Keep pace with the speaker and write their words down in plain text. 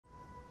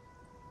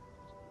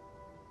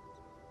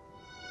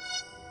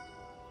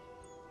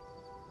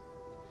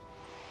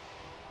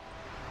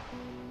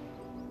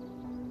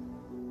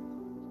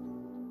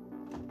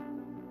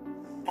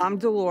I'm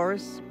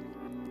Dolores.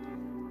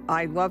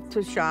 I love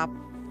to shop,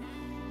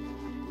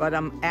 but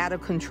I'm out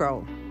of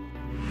control.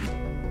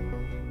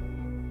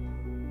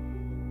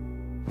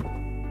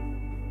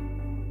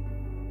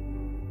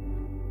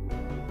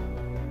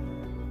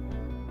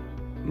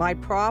 My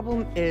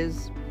problem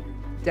is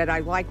that I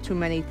like too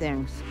many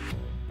things,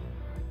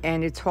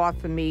 and it's hard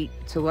for me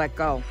to let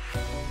go.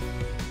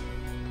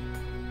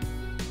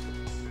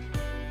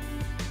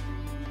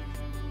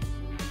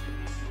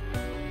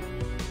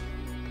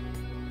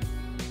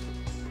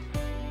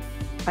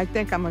 I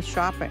think I'm a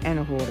shopper and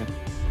a hoarder.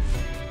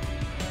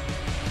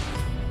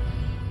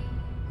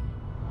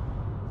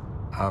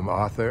 I'm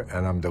Arthur,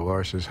 and I'm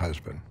Dolores'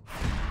 husband.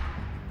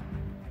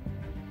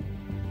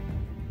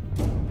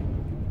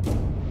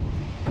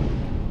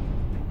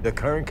 The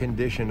current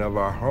condition of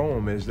our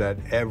home is that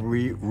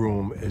every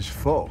room is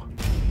full.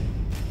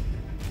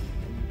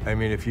 I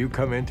mean, if you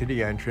come into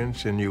the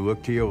entrance and you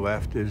look to your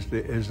left is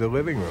the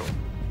living room.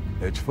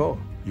 It's full.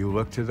 You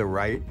look to the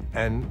right,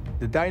 and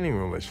the dining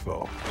room is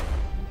full.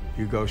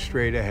 You go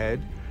straight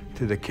ahead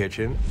to the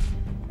kitchen,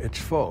 it's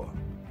full.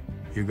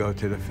 You go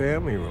to the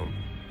family room,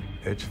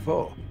 it's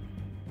full.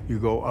 You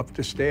go up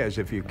the stairs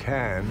if you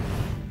can,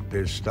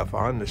 there's stuff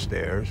on the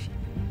stairs.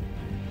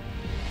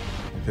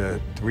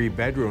 The 3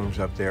 bedrooms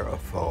up there are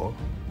full,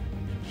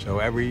 so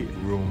every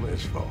room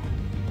is full.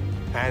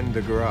 And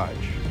the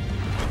garage.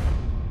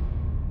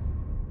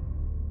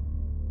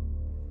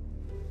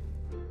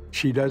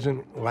 She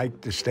doesn't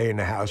like to stay in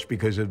the house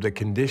because of the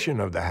condition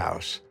of the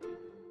house.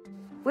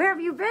 Where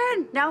have you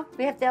been? No,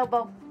 we have to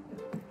elbow.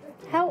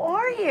 How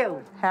are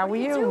you? How are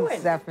you, doing?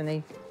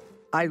 Stephanie?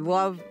 I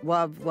love,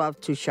 love, love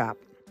to shop.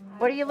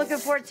 What are you looking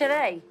for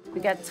today? We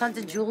got tons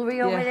of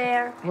jewelry over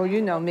there. Well,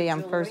 you know me,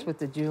 I'm first with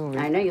the jewelry.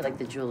 I know you like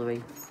the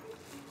jewelry.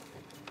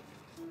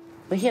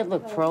 But here,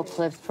 look, pearl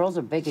clips. Pearls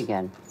are big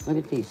again. Look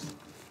at these.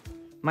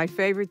 My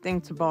favorite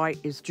thing to buy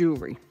is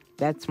jewelry.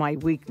 That's my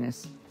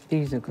weakness.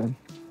 These are good.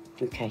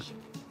 Okay.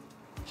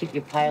 Keep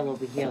your pile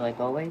over here like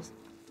always.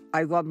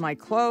 I love my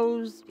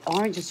clothes.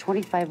 Orange is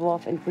 25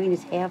 off and green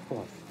is half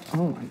off.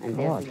 Oh, my And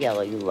God. there's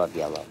yellow. You love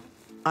yellow.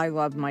 I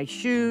love my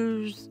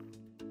shoes.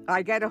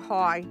 I get a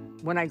high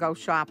when I go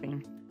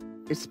shopping,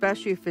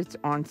 especially if it's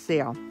on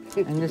sale.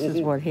 And this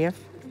is what, half?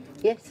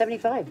 Yeah,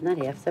 75, not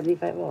half,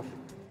 75 off.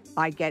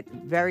 I get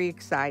very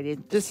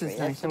excited. This is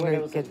nice. I'm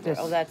going to get this.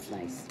 Oh, that's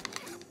nice.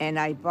 And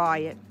I buy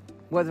it,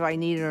 whether I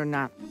need it or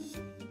not.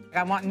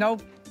 I want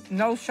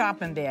no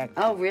shopping bag.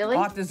 Oh, really?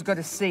 Arthur's going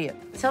to see it.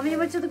 Tell me you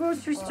went to the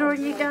grocery store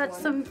and you got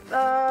some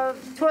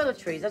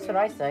toiletries. That's what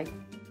I say.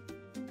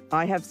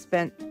 I have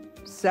spent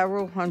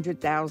several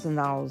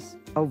 $100,000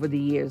 over the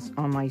years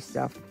on my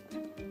stuff.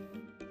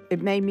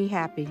 It made me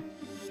happy.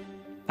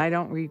 I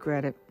don't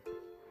regret it.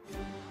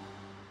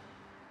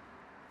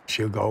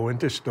 She'll go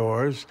into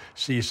stores,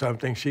 see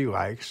something she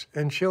likes,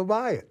 and she'll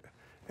buy it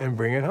and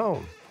bring it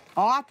home.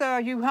 Arthur,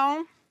 are you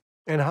home?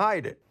 And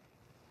hide it.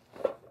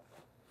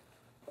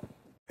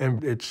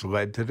 And it's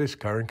led to this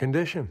current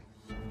condition.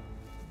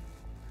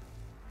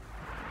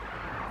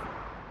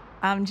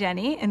 I'm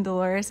Jenny, and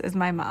Dolores is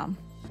my mom.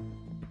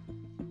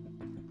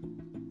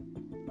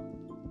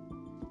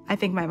 I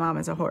think my mom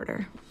is a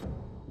hoarder.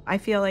 I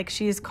feel like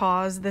she's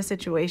caused the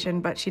situation,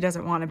 but she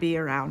doesn't want to be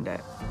around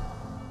it.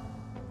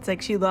 It's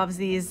like she loves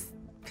these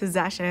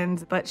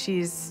possessions, but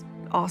she's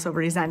also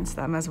resents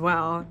them as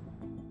well.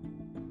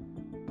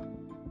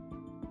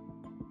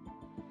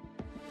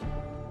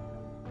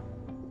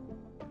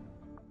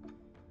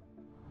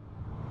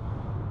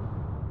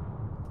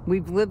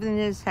 We've lived in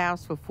this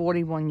house for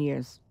 41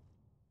 years.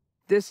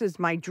 This is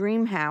my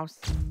dream house.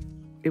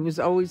 It was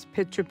always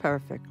picture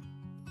perfect.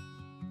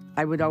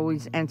 I would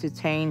always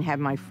entertain, have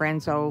my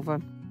friends over,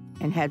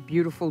 and had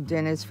beautiful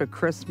dinners for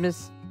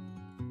Christmas.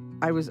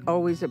 I was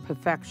always a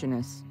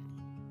perfectionist.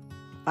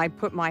 I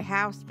put my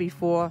house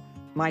before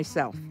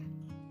myself.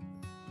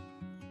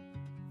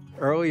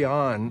 Early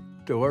on,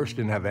 Dolores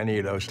didn't have any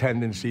of those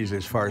tendencies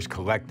as far as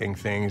collecting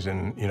things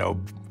and,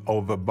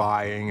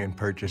 overbuying and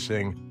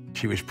purchasing.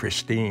 She was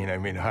pristine. I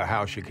mean, her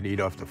house, you could eat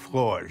off the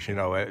floors,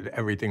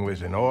 everything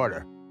was in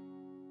order.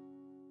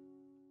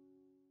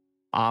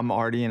 I'm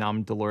Artie, and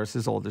I'm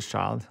Dolores' oldest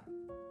child.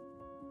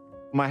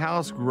 My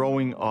house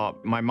growing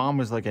up, my mom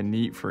was like a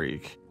neat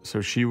freak. So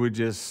she would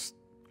just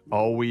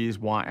always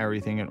want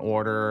everything in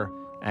order,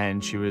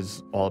 and she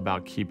was all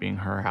about keeping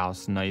her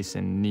house nice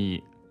and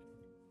neat.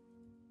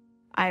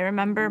 I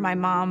remember my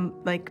mom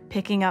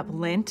picking up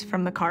lint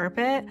from the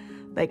carpet.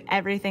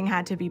 Everything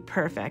had to be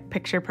perfect,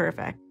 picture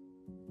perfect.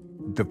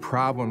 The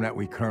problem that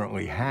we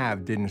currently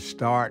have didn't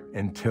start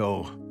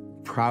until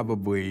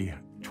probably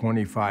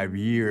 25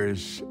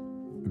 years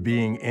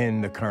being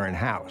in the current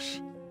house.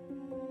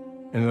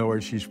 In other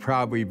words, she's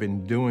probably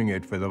been doing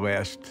it for the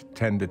last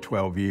 10 to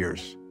 12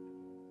 years.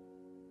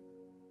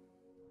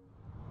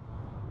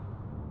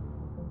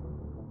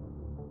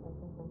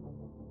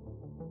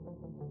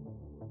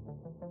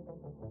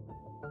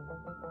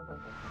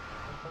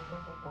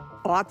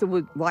 Arthur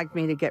would like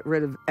me to get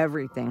rid of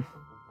everything.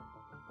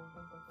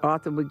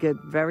 Arthur would get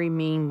very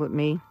mean with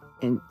me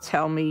and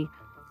tell me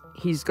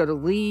He's going to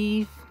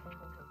leave.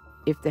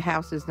 If the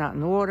house is not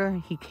in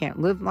order, he can't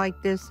live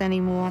like this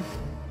anymore.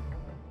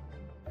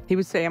 He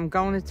would say, I'm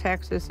going to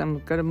Texas. I'm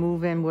going to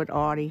move in with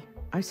Artie.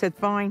 I said,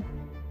 fine,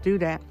 do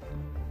that.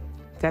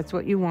 That's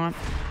what you want.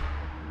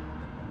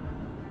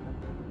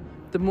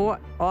 The more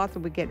Arthur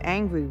would get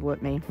angry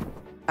with me,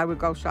 I would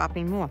go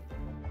shopping more.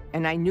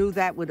 And I knew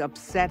that would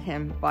upset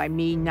him by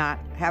me not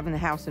having the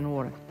house in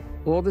order.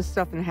 All the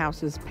stuff in the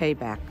house is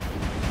payback.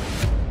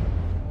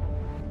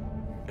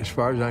 As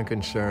far as I'm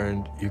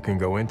concerned, you can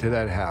go into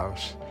that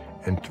house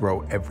and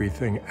throw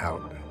everything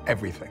out.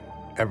 Everything,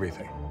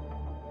 everything.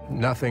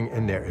 Nothing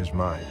in there is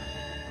mine.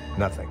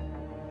 Nothing.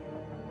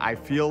 I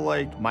feel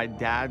like my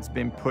dad's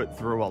been put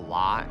through a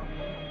lot.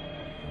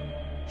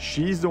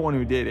 She's the one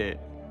who did it,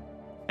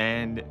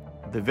 and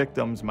the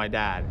victim's my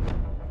dad.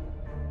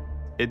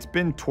 It's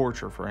been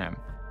torture for him.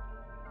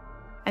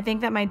 I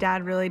think that my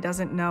dad really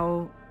doesn't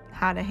know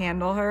how to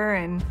handle her,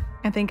 and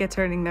I think it's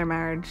hurting their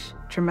marriage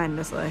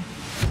tremendously.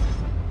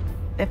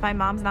 If my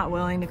mom's not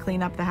willing to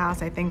clean up the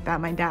house, I think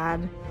that my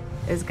dad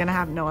is gonna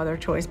have no other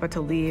choice but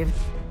to leave.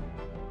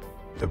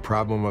 The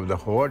problem of the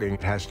hoarding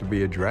has to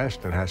be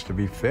addressed and has to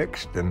be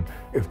fixed. And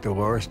if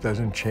Dolores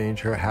doesn't change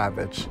her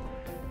habits,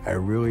 I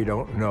really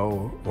don't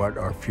know what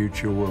our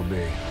future will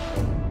be.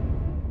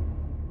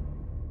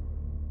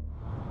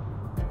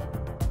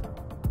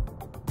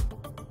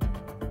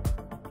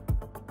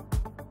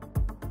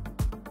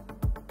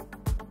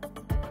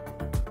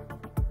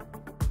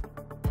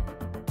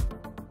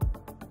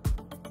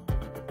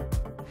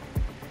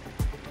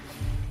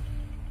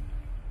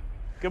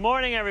 Good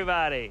morning,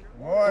 everybody.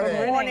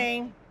 Good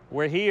morning.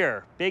 We're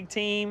here, big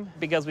team,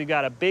 because we've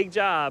got a big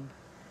job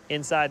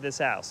inside this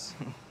house.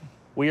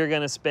 We are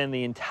gonna spend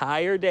the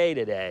entire day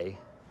today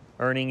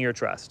earning your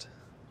trust.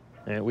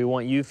 And we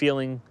want you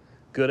feeling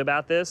good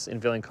about this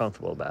and feeling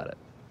comfortable about it.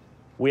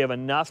 We have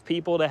enough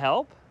people to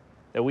help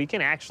that we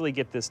can actually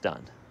get this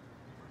done.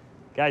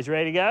 Guys, you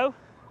ready to go?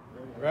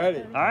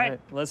 Ready. All right,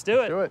 let's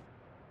do it. Do it.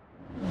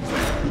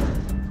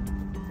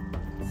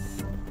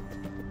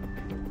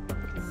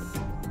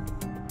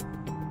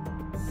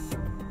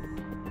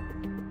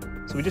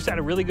 So we just had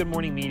a really good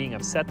morning meeting.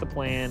 I've set the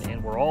plan,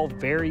 and we're all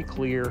very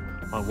clear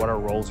on what our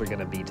roles are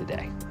gonna be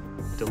today.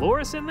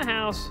 Dolores in the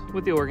house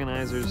with the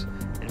organizers,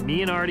 and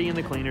me and Artie and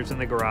the cleaners in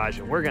the garage,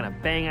 and we're gonna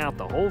bang out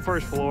the whole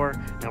first floor,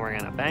 and we're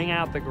gonna bang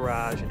out the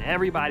garage, and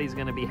everybody's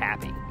gonna be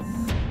happy.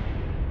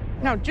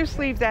 No, just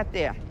leave that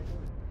there.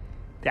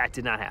 That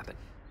did not happen.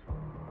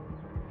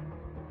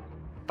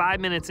 5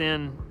 minutes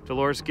in,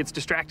 Dolores gets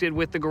distracted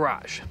with the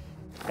garage.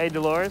 Hey,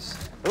 Dolores.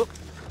 Oh,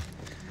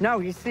 No,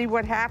 you see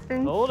what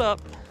happened? hold up.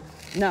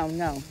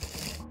 No.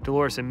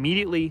 Dolores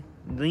immediately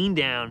leaned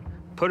down,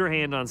 put her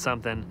hand on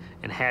something,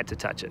 and had to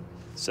touch it.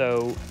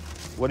 So,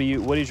 what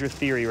is your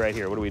theory right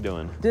here? What are we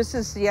doing? This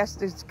is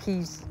yesterday's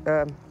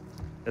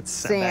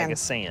That's a bag Sand. of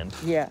sand.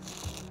 yeah.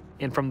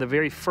 And from the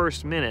very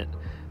first minute,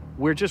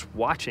 we're just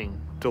watching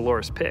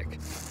Dolores pick.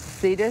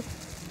 See this?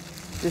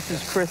 This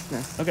is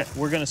Christmas. Okay,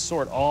 we're gonna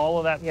sort all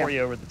of that Yeah. for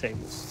you over at the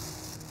tables.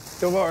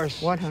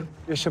 Dolores, What, huh?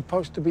 you're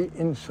supposed to be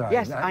inside.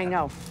 Yes, I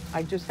know.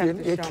 I just have to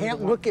You show them can't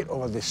the look at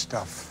all this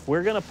stuff.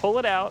 We're gonna pull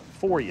it out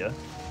for you,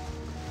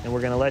 and we're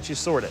gonna let you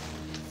sort it.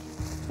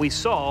 We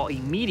saw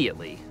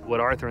immediately what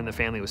Arthur and the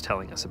family was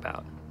telling us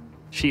about.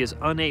 She is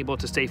unable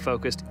to stay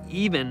focused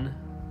even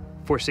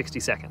for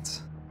 60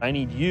 seconds. I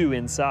need you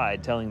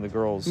inside telling the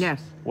girls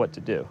Yes. what to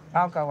do.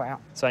 I'll go out.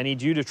 So I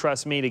need you to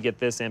trust me to get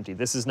this empty.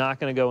 This is not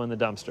gonna go in the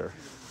dumpster,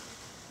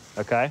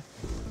 okay?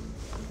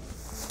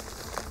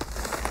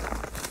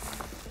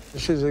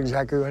 This is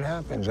exactly what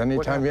happens.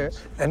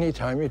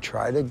 Anytime you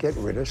try to get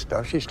rid of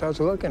stuff, she starts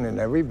looking in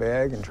every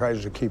bag and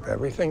tries to keep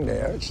everything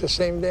there. It's the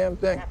same damn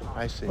thing.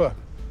 I see. Look,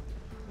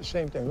 the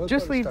same thing. Look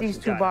Just all the leave stuff these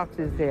she's two got.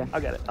 boxes there. I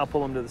got it. I'll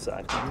pull them to the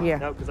side. Yeah.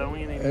 No, because I don't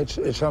need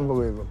anything. It's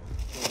unbelievable.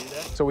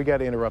 So we got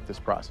to interrupt this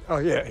process. Oh,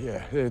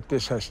 yeah.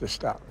 This has to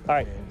stop. All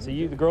right, so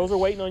the girls are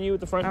waiting on you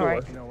at the front All door.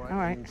 right. All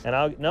right.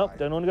 And nope,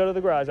 don't want to go to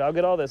the garage. I'll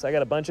get all this. I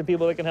got a bunch of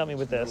people that can help me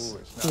with this.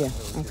 Yeah,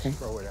 Just okay.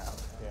 throw it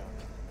out.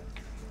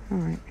 All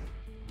right.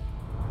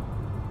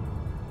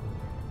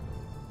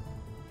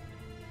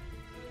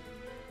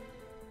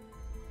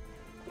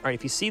 All right,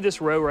 if you see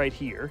this row right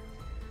here,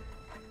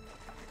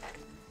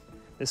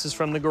 this is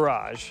from the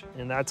garage,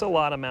 and that's a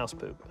lot of mouse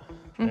poop,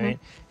 right?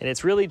 And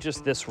it's really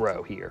just this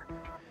row here,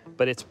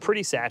 but it's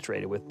pretty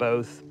saturated with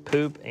both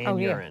poop and Oh,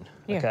 yeah. urine,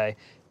 Yeah. okay?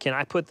 Can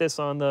I put this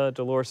on the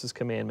Dolores'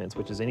 commandments,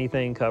 which is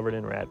anything covered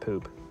in rat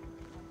poop?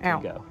 There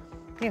Out. you go.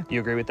 Yeah. You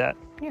agree with that?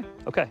 Yeah.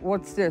 Okay.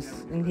 What's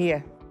this in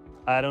here?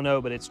 I don't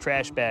know, but it's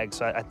trash bags,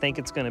 so I think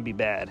it's gonna be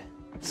bad.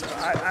 So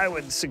I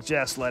would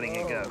suggest letting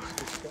it go,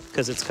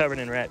 because it's covered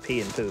in rat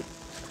pee and poop.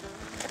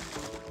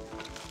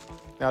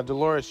 Now,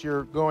 Dolores,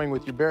 you're going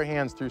with your bare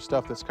hands through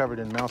stuff that's covered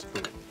in mouse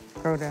poop.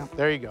 Throw it out.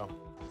 There you go.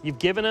 You've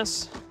given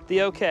us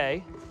the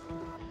okay.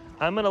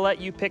 I'm gonna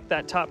let you pick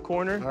that top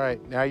corner. All right,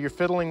 now you're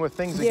fiddling with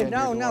things Yeah, again.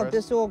 no, here, no, Dolores.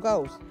 this all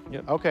goes.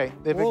 Okay,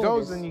 if it All of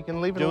goes, this. then you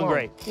can leave it Doing alone.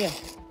 great. Yeah,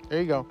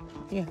 There you go.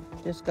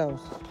 this goes.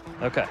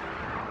 Okay.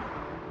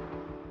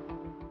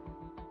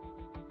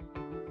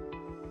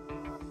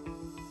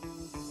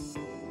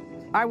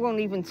 I won't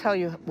even tell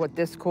you what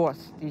this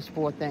costs, these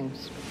 4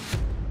 things.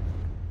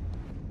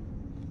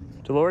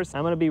 Dolores,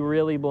 I'm gonna be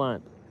really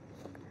blunt.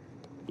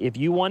 If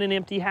you want an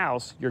empty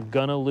house, you're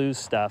gonna lose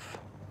stuff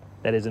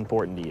that is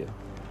important to you.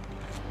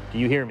 Do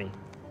you hear me?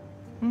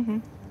 Mm-hmm.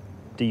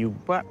 Do you,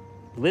 But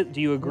do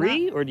you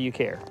agree or do you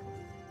care?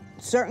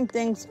 certain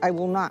things I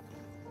will not.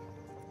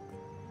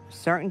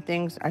 Certain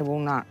things I will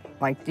not.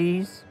 Like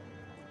these.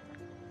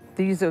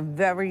 These are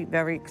very,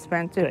 very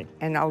expensive, Okay.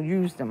 and I'll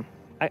use them.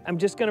 I'm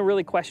just gonna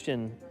really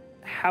question,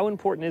 how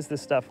important is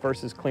this stuff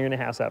versus clearing the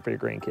house out for your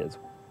grandkids?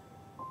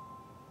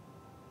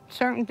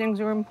 Certain things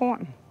are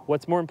important.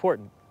 What's more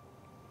important?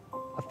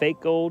 A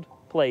fake gold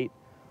plate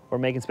or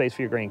making space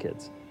for your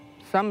grandkids?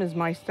 Some is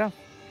my stuff.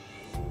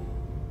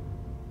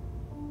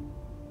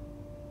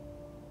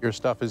 Your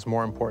stuff is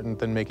more important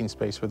than making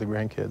space for the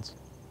grandkids.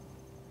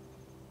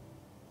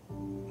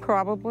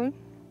 Probably.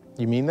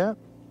 You mean that?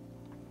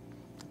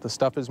 The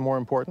stuff is more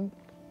important?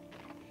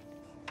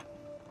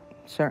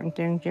 Certain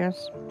things,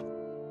 yes.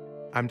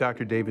 I'm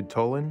Dr. David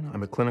Tolan.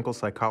 I'm a clinical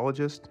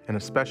psychologist and a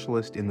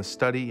specialist in the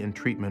study and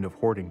treatment of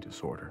hoarding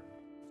disorder.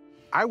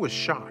 I was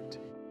shocked.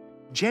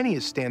 Jenny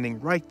is standing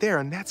right there,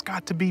 and that's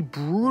got to be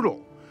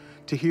brutal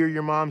to hear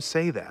your mom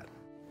say that.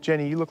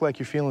 Jenny, you look like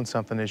you're feeling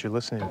something as you're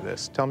listening to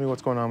this. Tell me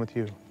what's going on with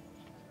you.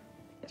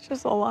 It's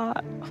just a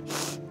lot.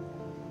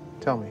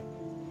 Tell me.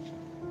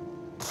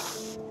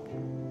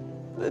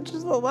 It's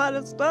just a lot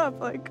of stuff.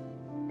 Like,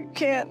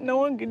 no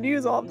one can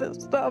use all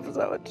this stuff,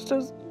 so it's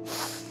just,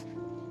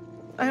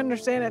 I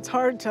understand it's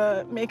hard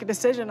to make a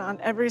decision on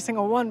every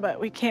single one, but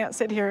we can't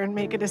sit here and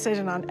make a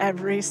decision on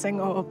every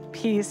single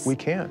piece. We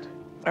can't.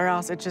 Or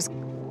else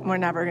we're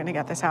never gonna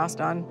get this house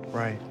done.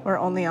 Right. We're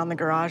only on the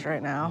garage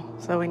right now,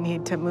 so we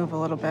need to move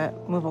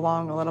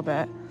along a little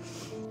bit.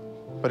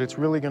 But it's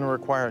really going to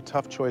require a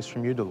tough choice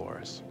from you,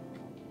 Dolores.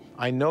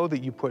 I know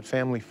that you put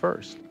family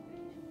first.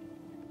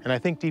 And I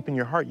think deep in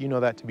your heart, you know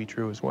that to be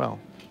true as well.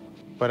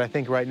 But I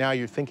think right now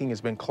your thinking has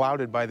been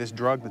clouded by this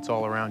drug that's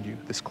all around you,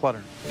 this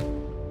clutter.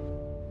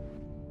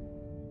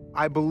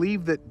 I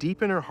believe that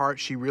deep in her heart,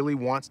 she really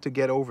wants to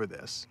get over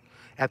this.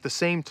 At the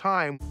same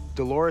time,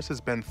 Dolores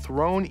has been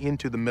thrown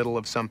into the middle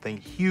of something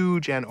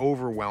huge and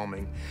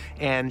overwhelming,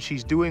 and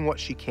she's doing what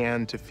she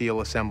can to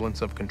feel a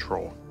semblance of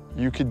control.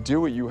 You could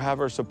do it. You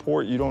have our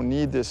support. You don't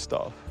need this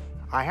stuff.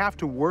 I have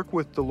to work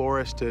with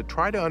Dolores to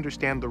try to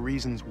understand the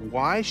reasons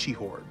why she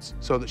hoards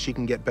so that she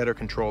can get better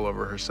control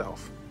over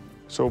herself.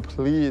 So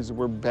please,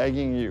 we're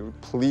begging you,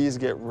 please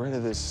get rid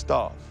of this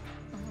stuff.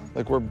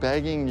 Like, we're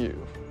begging you,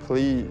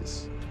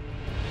 please.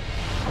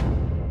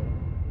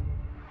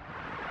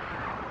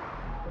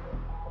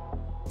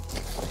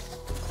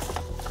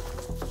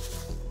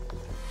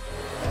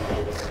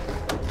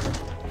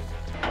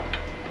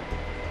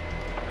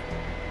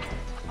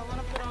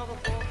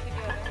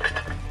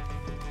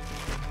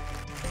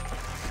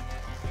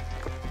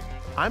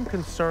 I'm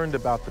concerned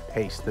about the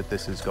pace that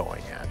this is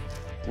going at.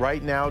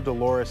 Right now,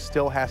 Dolores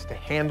still has to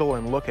handle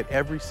and look at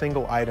every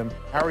single item.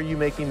 How are you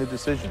making the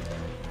decision?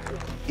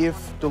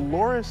 If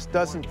Dolores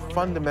doesn't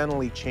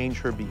fundamentally change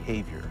her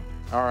behavior,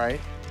 all right,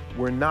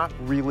 we're not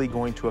really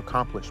going to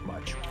accomplish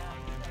much.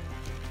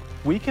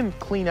 We can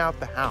clean out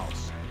the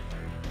house,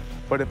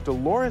 but if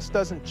Dolores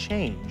doesn't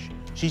change,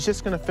 she's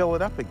just going to fill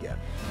it up again.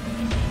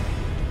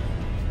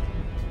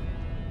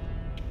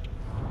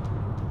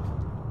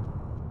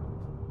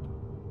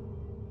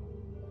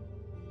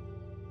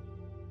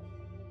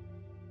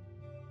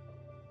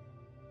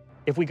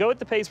 If we go at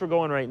the pace we're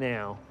going right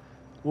now,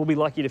 we'll be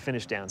lucky to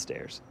finish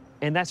downstairs.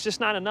 And that's just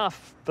not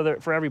enough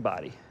for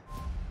everybody.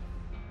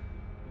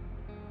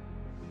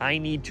 I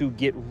need to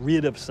get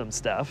rid of some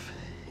stuff,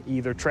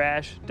 either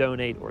trash,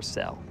 donate, or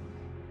sell.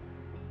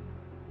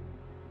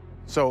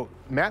 So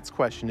Matt's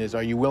question is,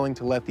 are you willing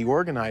to let the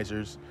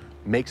organizers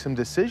make some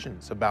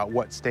decisions about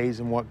what stays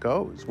and what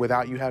goes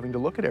without you having to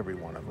look at every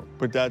one of them?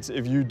 But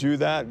if you do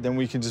that, then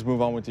we can just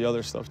move on with the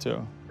other stuff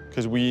too.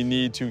 Because we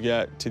need to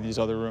get to these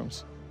other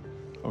rooms,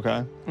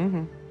 okay?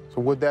 Mm-hmm.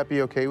 So would that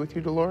be okay with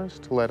you, Dolores,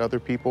 to let other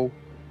people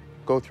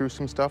go through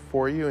some stuff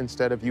for you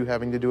instead of you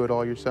having to do it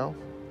all yourself?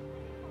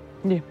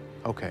 Yeah.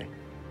 Okay,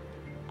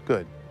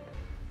 good.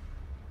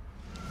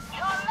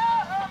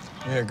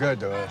 Yeah, good,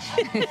 Dolores.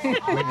 We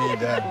need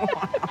that.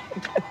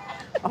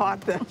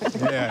 Arthur.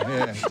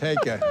 Yeah, take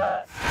it.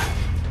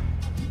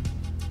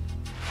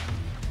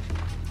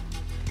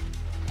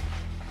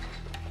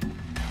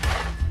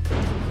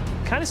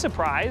 Kind of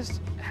surprised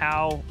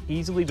how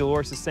easily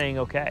Dolores is saying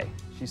okay.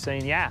 She's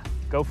saying, yeah,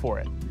 go for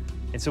it.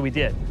 And so we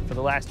did. For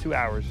the last 2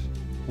 hours,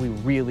 we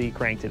really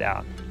cranked it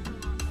out.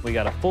 We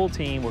got a full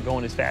team. We're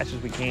going as fast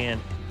as we can.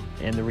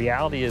 And the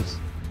reality is,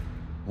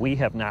 we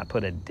have not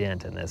put a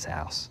dent in this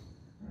house.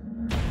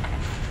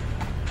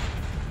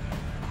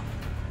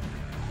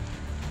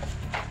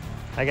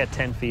 I got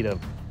 10 feet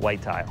of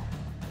white tile.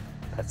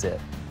 That's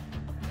it.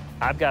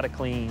 I've got to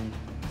clean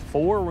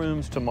 4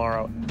 rooms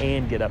tomorrow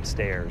and get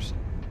upstairs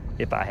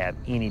if I have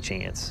any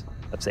chance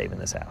of saving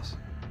this house.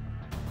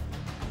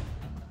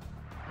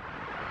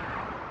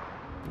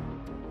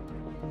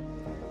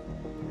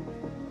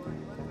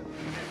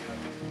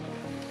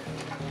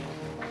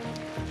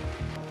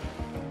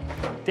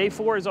 Day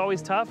 4 is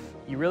always tough.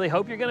 You really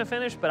hope you're gonna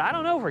finish, but I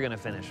don't know if we're gonna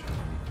finish.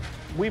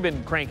 We've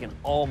been cranking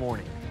all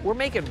morning. We're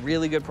making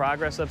really good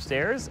progress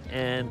upstairs,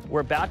 and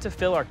we're about to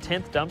fill our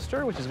 10th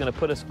dumpster, which is gonna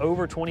put us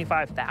over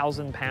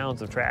 25,000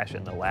 pounds of trash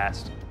in the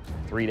last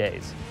 3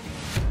 days.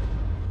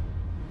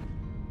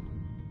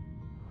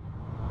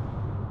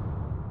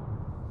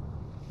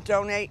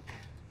 Donate.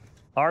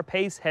 Our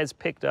pace has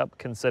picked up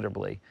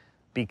considerably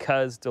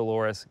because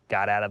Dolores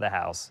got out of the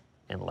house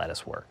and let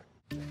us work.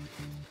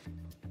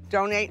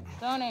 Donate.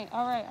 Donate.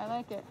 All right, I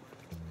like it.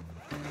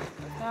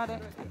 Got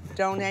it.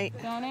 Donate.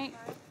 Donate.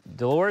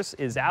 Dolores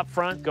is out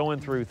front going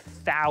through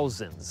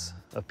thousands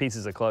of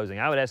pieces of clothing.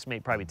 I would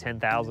estimate probably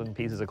 10,000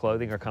 pieces of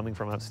clothing are coming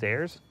from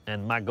upstairs.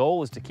 And my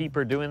goal is to keep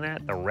her doing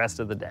that the rest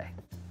of the day.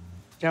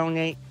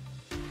 Donate.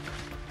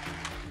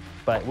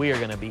 But we are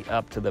gonna be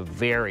up to the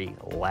very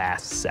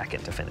last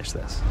second to finish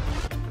this.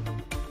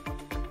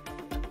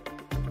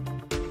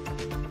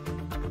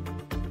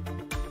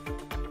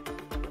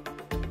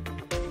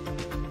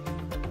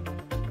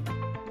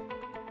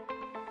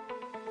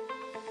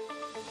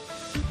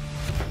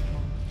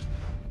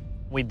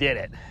 We did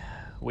it.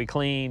 We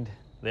cleaned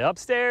the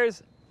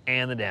upstairs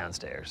and the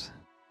downstairs.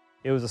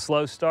 It was a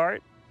slow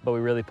start, but we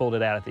really pulled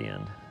it out at the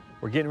end.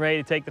 We're getting ready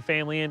to take the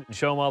family in and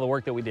show them all the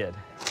work that we did.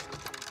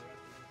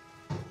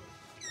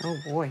 Oh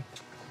boy.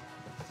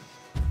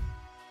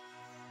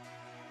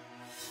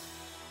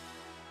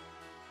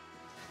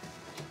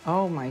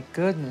 Oh my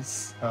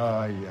goodness.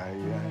 Oh, yeah,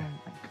 Oh yeah.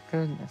 my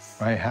goodness.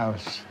 My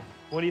house.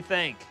 What do you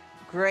think?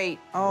 Great.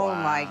 Oh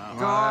my My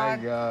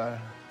God. God.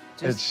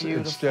 Just It's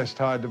beautiful. just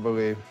hard to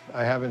believe.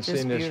 I haven't Just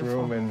seen this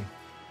beautiful. room in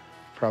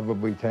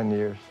probably 10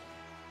 years.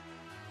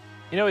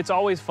 You know, it's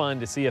always fun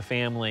to see a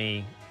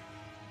family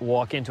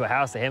walk into a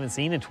house they haven't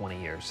seen in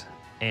 20 years.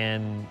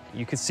 And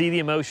you could see the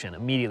emotion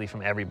immediately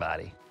from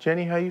everybody.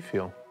 Jenny, how you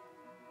feel?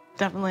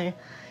 Definitely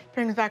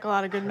brings back a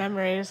lot of good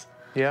memories.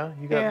 Yeah,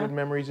 you got Yeah. good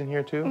memories in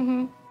here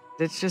too?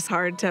 It's just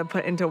hard to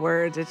put into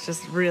words. It's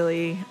just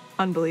really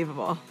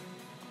unbelievable.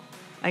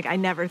 Like, I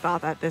never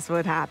thought that this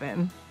would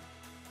happen.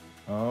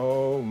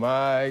 Oh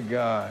my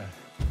God.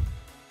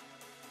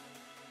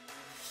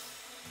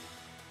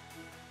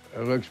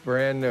 It looks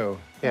brand new.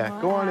 Yeah,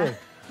 go on in.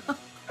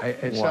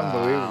 It's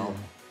unbelievable.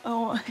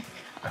 Oh,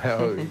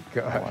 Holy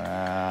God.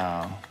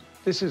 Wow.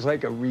 This is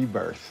like a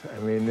rebirth. I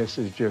mean, this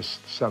is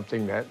just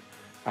something that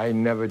I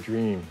never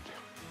dreamed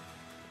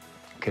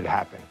could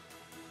happen.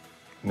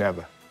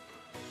 Never.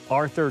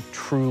 Arthur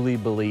truly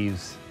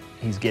believes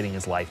he's getting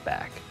his life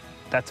back.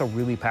 That's a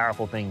really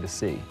powerful thing to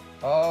see.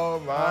 Oh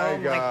my Oh,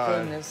 my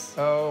God. goodness.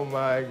 Oh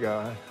my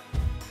God.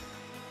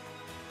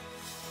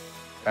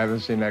 I haven't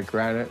seen that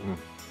granite in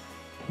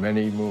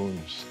many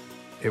moons.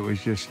 It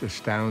was just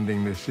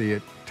astounding to see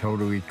it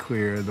totally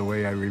clear the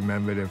way I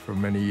remembered it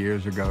from many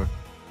years ago.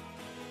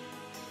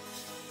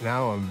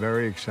 Now I'm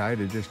very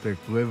excited just to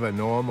live a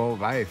normal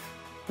life.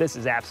 This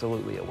is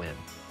absolutely a win.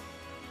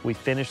 We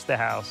finished the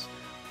house.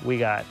 We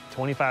got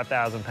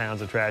 25,000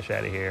 pounds of trash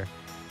out of here,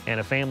 and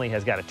a family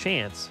has got a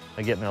chance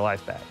of getting their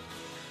life back.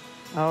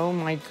 Oh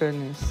my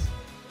goodness.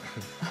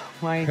 Oh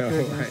my Oh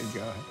goodness. my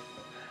God.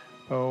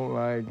 Oh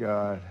my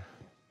God.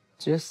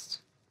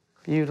 Just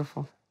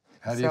beautiful.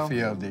 How do you So,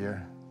 feel,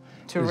 dear?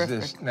 Terrific.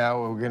 Is this,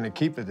 now we're going to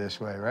keep it this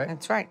way, right?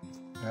 That's right.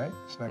 Right?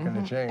 It's not going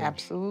to change.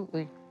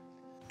 Absolutely.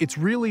 It's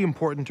really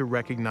important to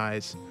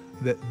recognize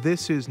that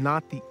this is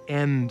not the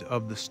end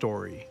of the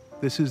story.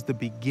 This is the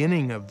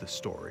beginning of the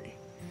story.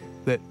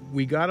 That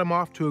we got them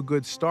off to a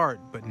good start,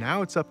 but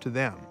now it's up to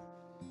them.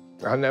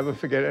 I'll never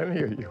forget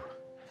any of you.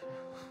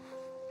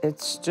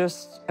 It's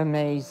just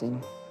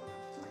amazing.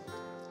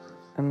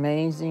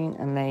 Amazing,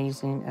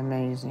 amazing,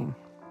 amazing.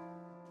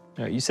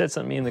 All right, you said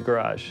something to me in the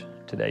garage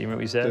today. You remember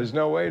what you said? There's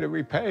no way to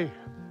repay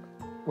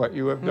what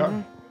you have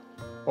done.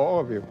 All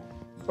of you,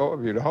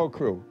 the whole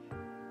crew.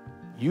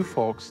 You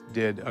folks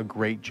did a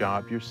great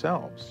job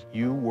yourselves.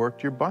 You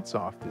worked your butts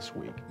off this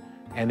week,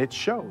 and it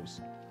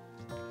shows.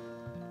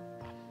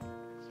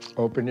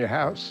 Open your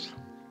house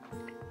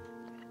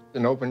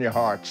and open your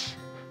hearts,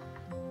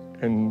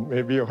 and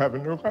maybe you'll have a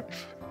new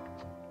life.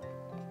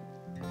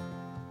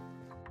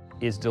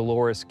 Is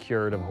Dolores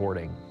cured of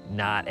hoarding?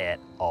 Not at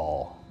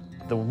all.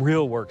 The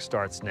real work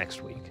starts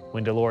next week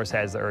when Dolores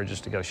has the urges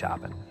to go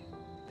shopping.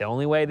 The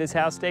only way this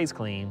house stays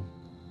clean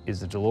is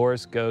that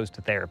Dolores goes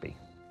to therapy.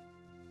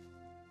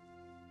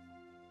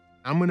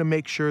 I'm going to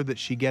make sure that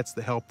she gets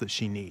the help that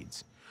she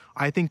needs.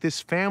 I think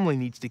this family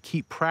needs to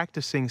keep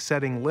practicing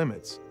setting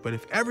limits, but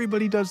if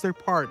everybody does their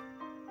part,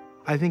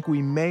 I think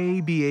we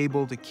may be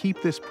able to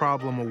keep this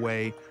problem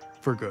away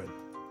for good.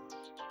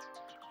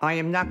 I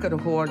am not going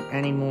to hoard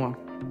anymore.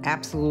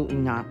 Absolutely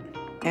not.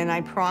 And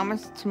I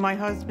promise to my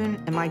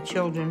husband and my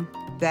children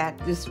that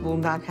this will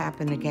not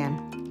happen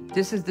again.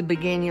 This is the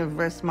beginning of the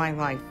rest of my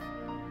life,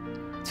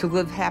 to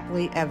live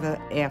happily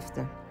ever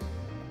after.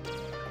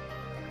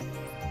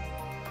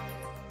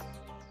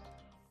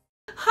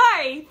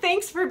 Hi,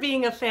 thanks for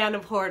being a fan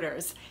of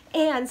Hoarders.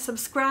 And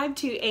subscribe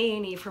to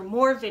A&E for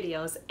more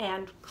videos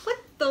and click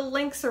the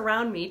links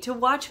around me to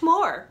watch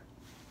more.